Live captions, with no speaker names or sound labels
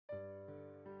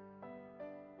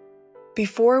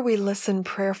Before we listen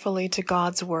prayerfully to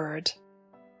God's Word,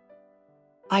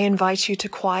 I invite you to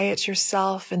quiet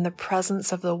yourself in the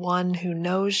presence of the one who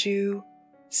knows you,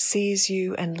 sees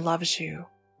you, and loves you.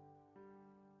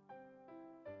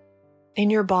 In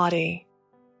your body,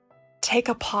 take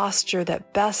a posture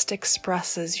that best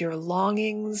expresses your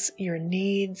longings, your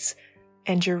needs,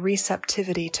 and your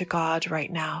receptivity to God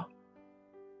right now.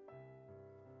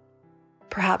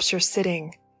 Perhaps you're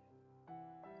sitting,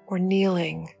 or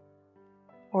kneeling,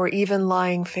 or even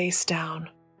lying face down.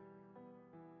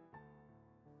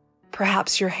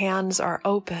 Perhaps your hands are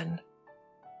open,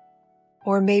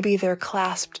 or maybe they're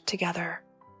clasped together.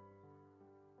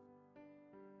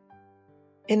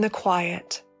 In the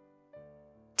quiet,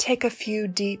 take a few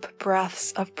deep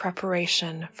breaths of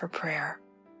preparation for prayer.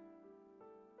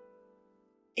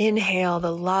 Inhale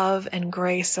the love and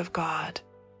grace of God.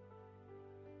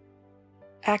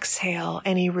 Exhale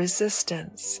any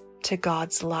resistance to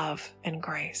God's love and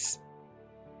grace.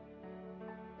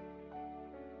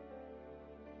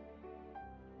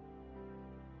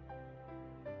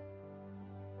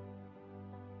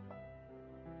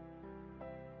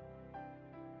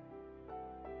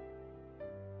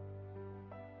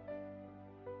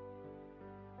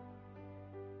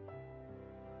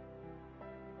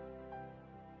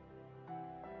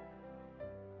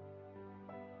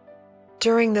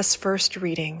 During this first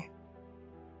reading,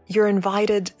 you're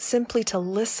invited simply to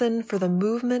listen for the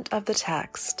movement of the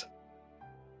text.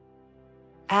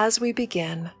 As we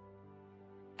begin,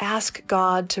 ask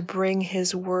God to bring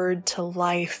His Word to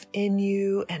life in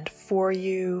you and for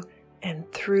you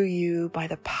and through you by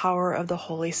the power of the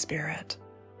Holy Spirit.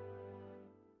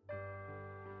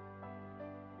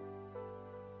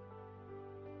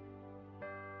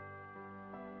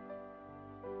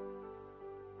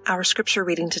 Our scripture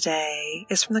reading today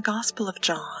is from the Gospel of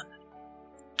John,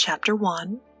 chapter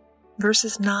 1,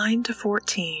 verses 9 to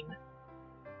 14.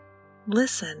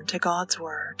 Listen to God's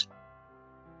Word.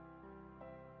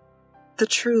 The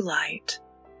true light,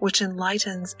 which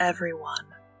enlightens everyone,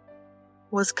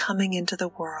 was coming into the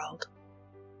world.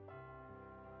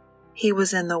 He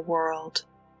was in the world,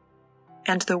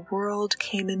 and the world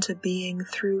came into being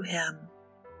through Him.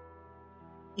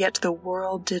 Yet the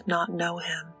world did not know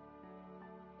Him.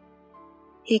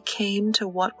 He came to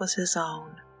what was His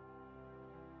own,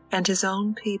 and His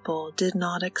own people did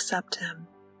not accept Him.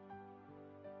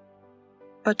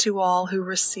 But to all who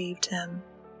received Him,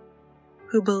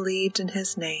 who believed in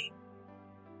His name,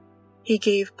 He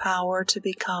gave power to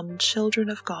become children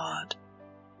of God,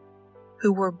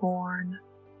 who were born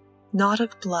not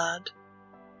of blood,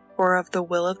 or of the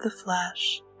will of the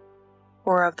flesh,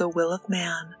 or of the will of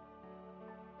man,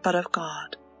 but of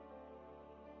God.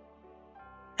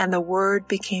 And the Word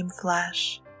became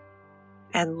flesh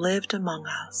and lived among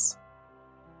us.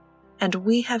 And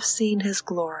we have seen His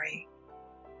glory,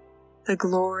 the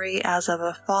glory as of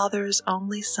a Father's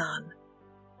only Son,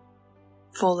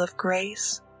 full of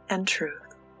grace and truth.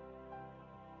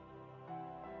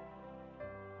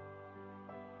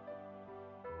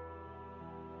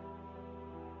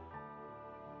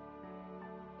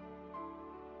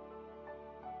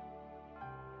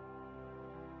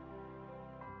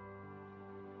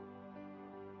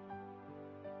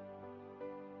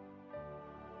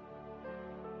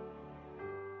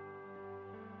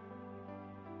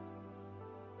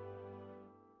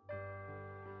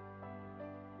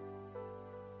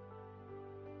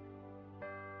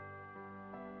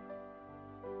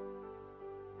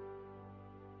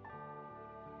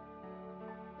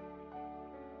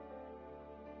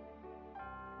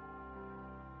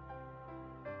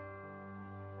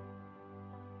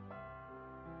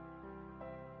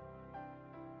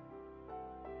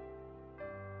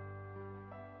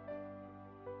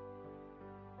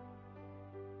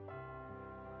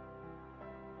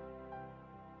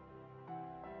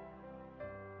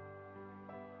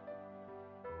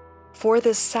 For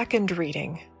this second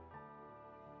reading,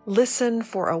 listen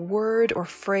for a word or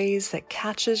phrase that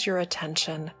catches your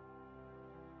attention,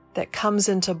 that comes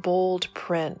into bold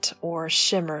print or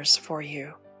shimmers for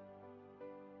you.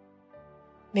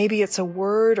 Maybe it's a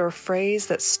word or phrase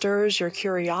that stirs your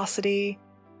curiosity,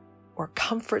 or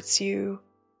comforts you,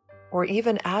 or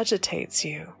even agitates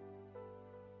you.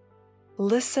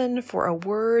 Listen for a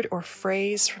word or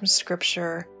phrase from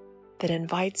Scripture that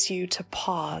invites you to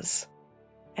pause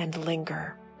and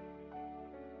linger.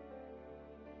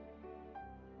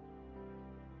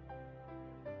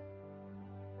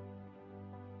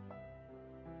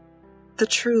 The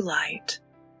true light,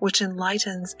 which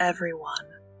enlightens everyone,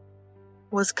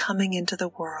 was coming into the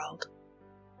world.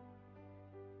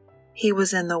 He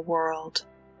was in the world,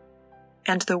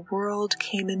 and the world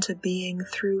came into being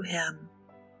through him,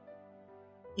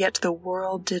 yet the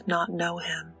world did not know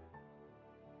him.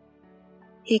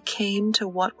 He came to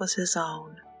what was his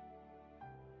own,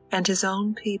 and his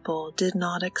own people did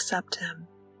not accept him.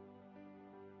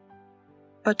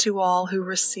 But to all who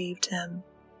received him,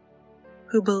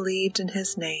 who believed in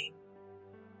his name,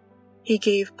 he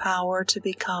gave power to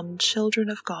become children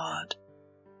of God,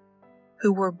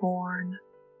 who were born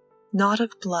not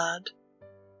of blood,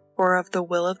 or of the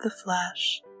will of the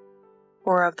flesh,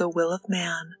 or of the will of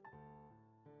man,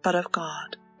 but of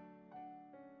God.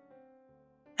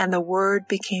 And the Word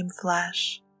became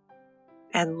flesh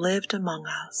and lived among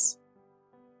us,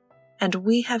 and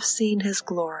we have seen his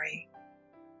glory,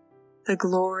 the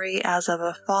glory as of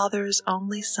a Father's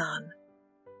only Son,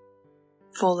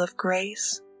 full of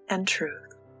grace and truth.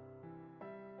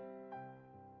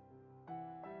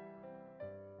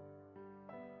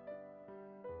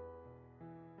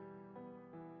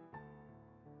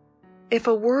 If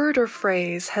a word or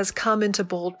phrase has come into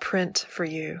bold print for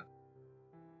you,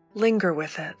 linger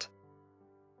with it.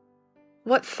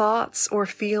 What thoughts or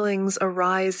feelings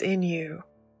arise in you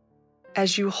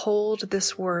as you hold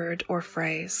this word or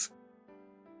phrase?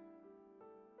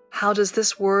 How does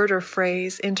this word or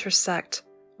phrase intersect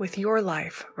with your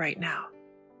life right now?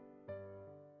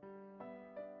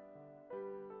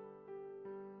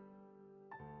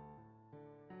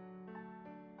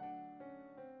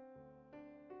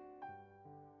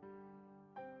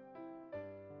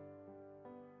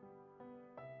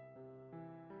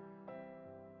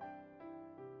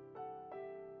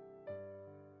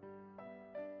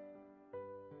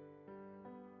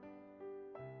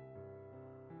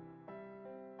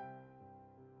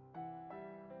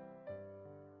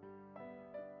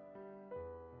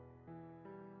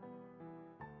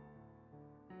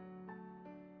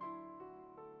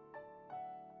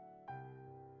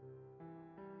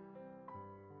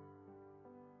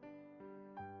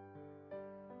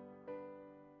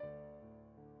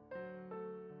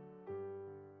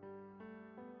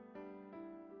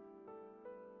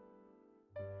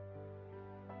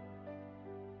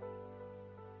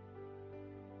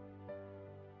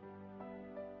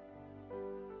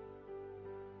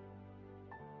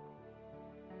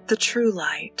 The true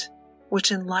light,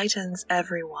 which enlightens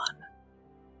everyone,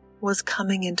 was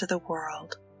coming into the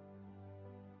world.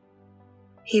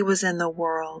 He was in the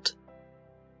world,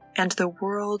 and the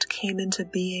world came into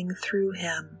being through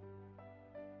him,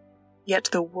 yet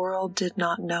the world did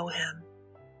not know him.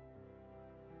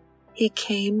 He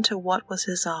came to what was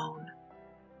his own,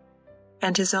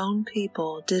 and his own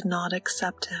people did not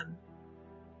accept him.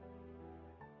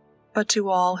 But to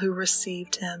all who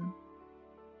received him,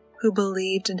 who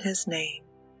believed in his name,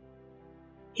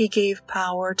 he gave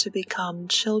power to become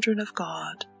children of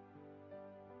God,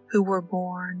 who were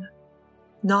born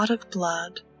not of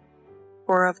blood,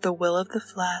 or of the will of the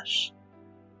flesh,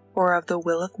 or of the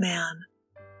will of man,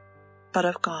 but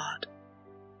of God.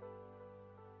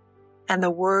 And the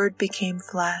Word became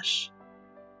flesh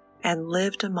and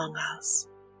lived among us,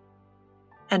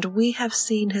 and we have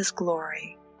seen his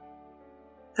glory,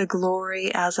 the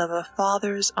glory as of a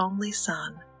Father's only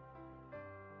Son,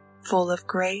 full of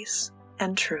grace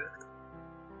and truth.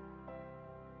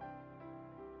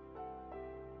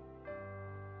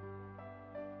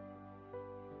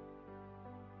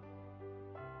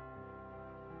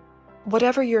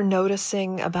 Whatever you're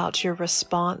noticing about your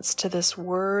response to this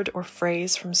word or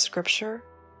phrase from Scripture,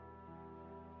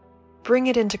 bring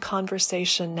it into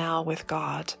conversation now with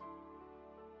God,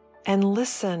 and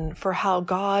listen for how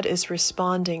God is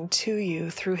responding to you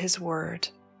through his word.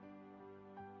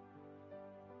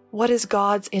 What is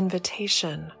God's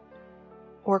invitation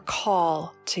or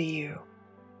call to you?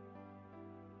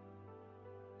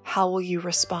 How will you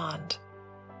respond?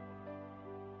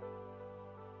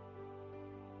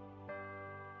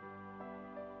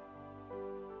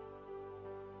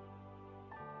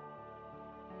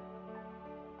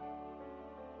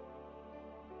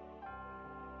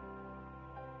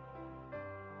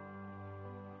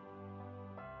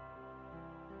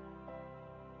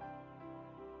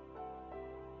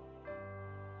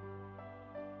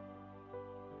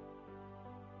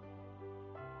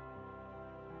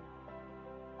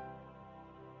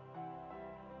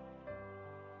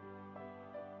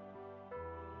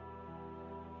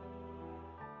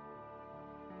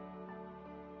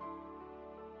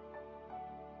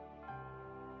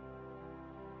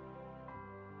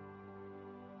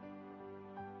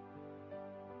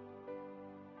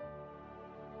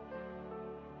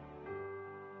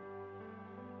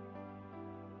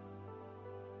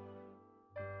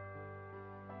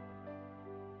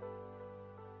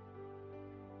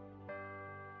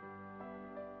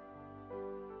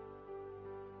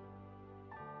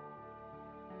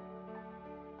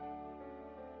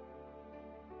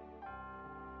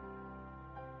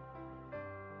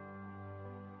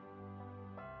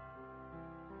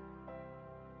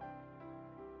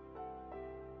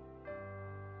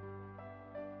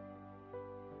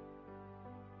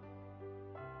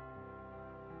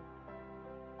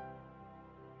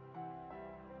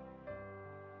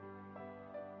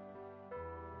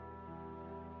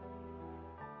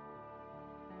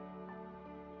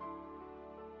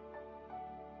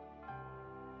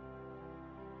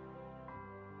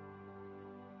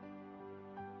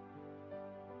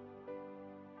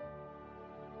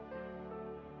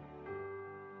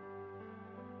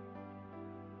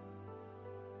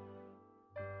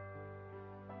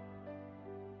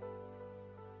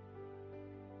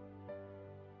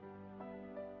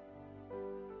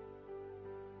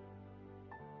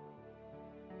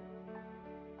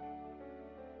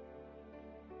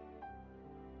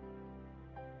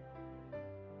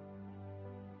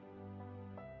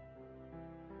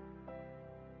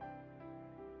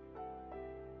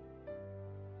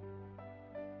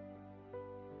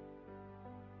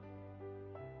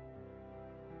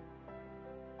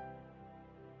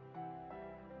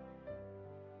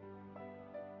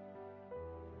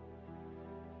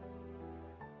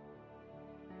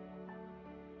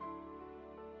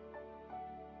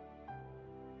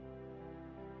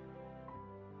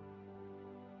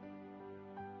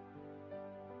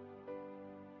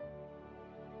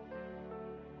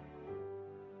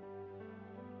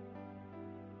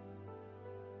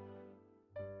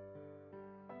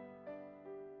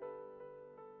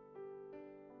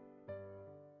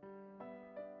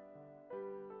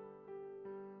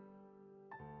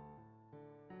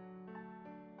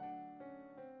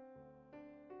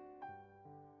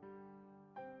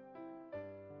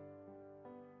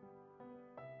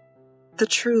 The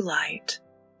true light,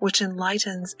 which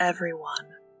enlightens everyone,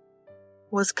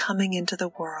 was coming into the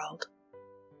world.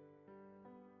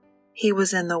 He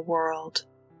was in the world,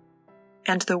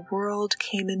 and the world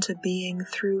came into being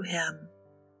through him,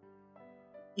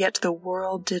 yet the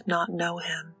world did not know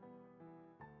him.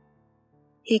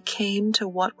 He came to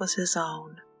what was his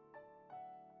own,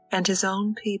 and his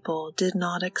own people did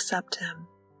not accept him.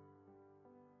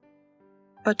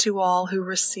 But to all who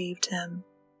received him,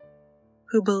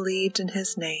 who believed in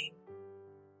his name,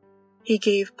 he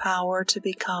gave power to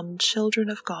become children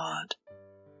of God,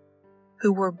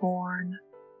 who were born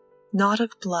not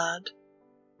of blood,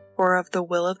 or of the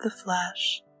will of the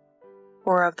flesh,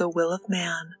 or of the will of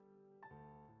man,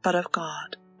 but of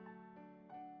God.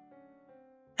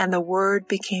 And the Word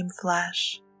became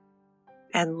flesh,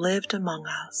 and lived among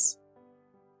us.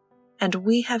 And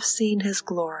we have seen his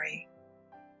glory,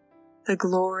 the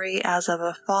glory as of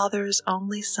a Father's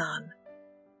only Son,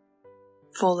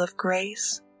 full of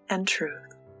grace and truth.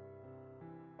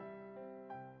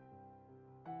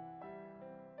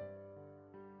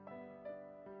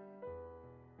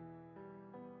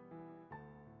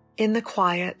 In the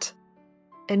quiet,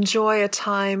 enjoy a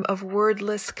time of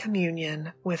wordless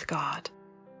communion with God.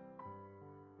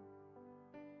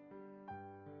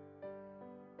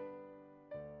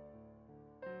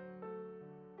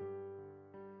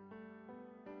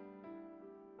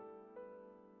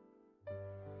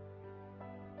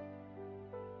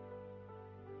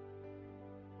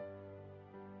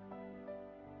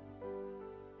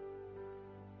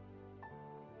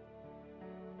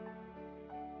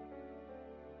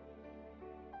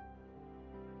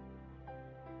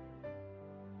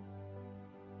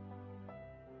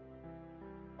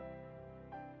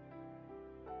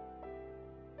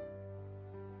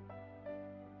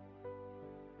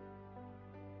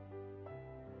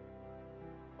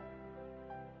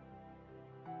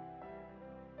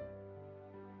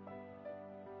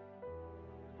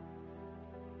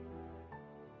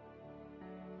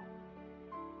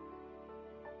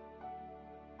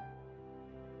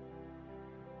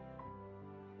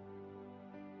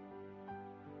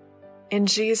 In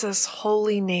Jesus'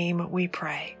 holy name we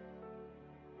pray.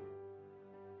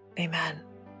 Amen.